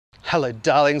Hello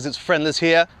darlings, it's Friendless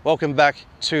here. Welcome back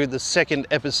to the second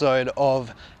episode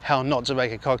of How Not to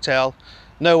Make a Cocktail.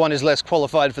 No one is less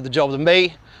qualified for the job than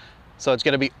me, so it's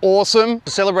going to be awesome.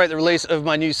 To celebrate the release of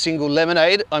my new single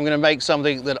Lemonade, I'm going to make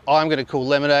something that I'm going to call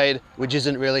lemonade, which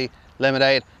isn't really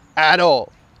lemonade at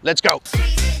all. Let's go.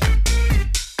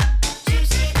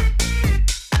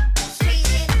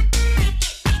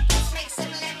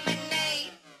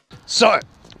 So,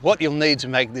 what you'll need to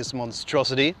make this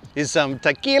monstrosity is some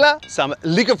tequila, some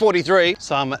liquor 43,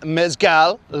 some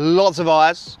mezcal, lots of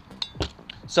ice,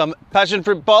 some passion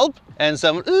fruit pulp, and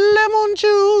some lemon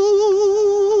juice.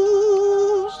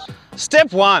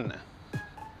 Step 1,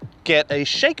 get a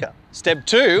shaker. Step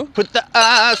 2, put the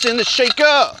ice in the shaker.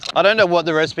 I don't know what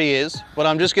the recipe is, but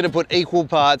I'm just gonna put equal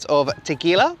parts of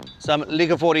tequila, some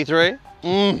liquor 43,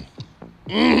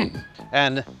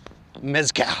 and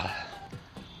mezcal.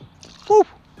 Woo.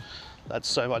 That's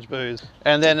so much booze.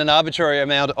 And then an arbitrary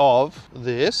amount of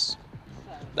this.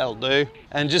 That'll do.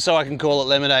 And just so I can call it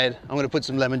lemonade, I'm gonna put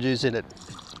some lemon juice in it.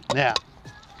 Now,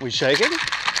 we shake it,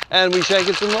 and we shake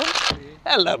it some more.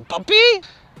 Hello, puppy.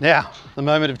 Now, the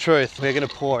moment of truth. We're gonna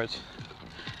pour it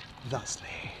thusly.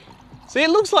 See,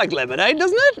 it looks like lemonade,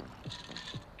 doesn't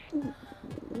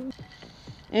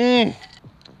it?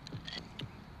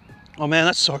 Oh man,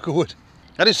 that's so good.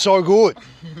 That is so good.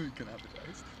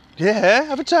 Yeah,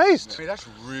 have a taste. I mean, that's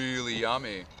really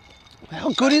yummy.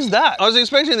 How good is that? I was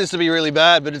expecting this to be really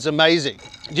bad, but it's amazing.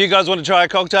 Do you guys want to try a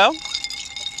cocktail? Ooh,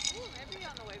 maybe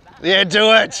on the way back. Yeah,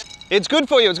 do it. It's good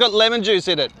for you. It's got lemon juice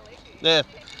in it. Yeah.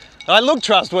 I look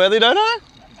trustworthy, don't I?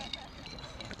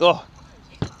 Oh,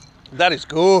 that is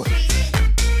good.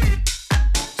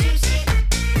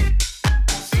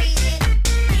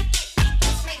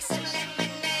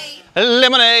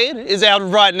 Lemonade is out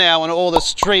right now on all the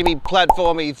streamy,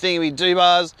 platformy,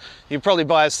 thingy-do-bars. You can probably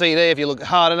buy a CD if you look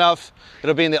hard enough.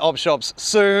 It'll be in the op shops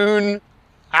soon.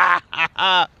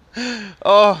 Oh,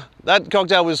 that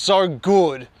cocktail was so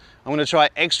good. I'm gonna try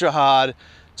extra hard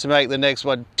to make the next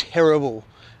one terrible.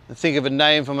 And think of a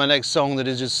name for my next song that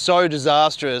is just so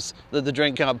disastrous that the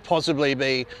drink can't possibly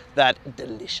be that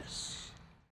delicious.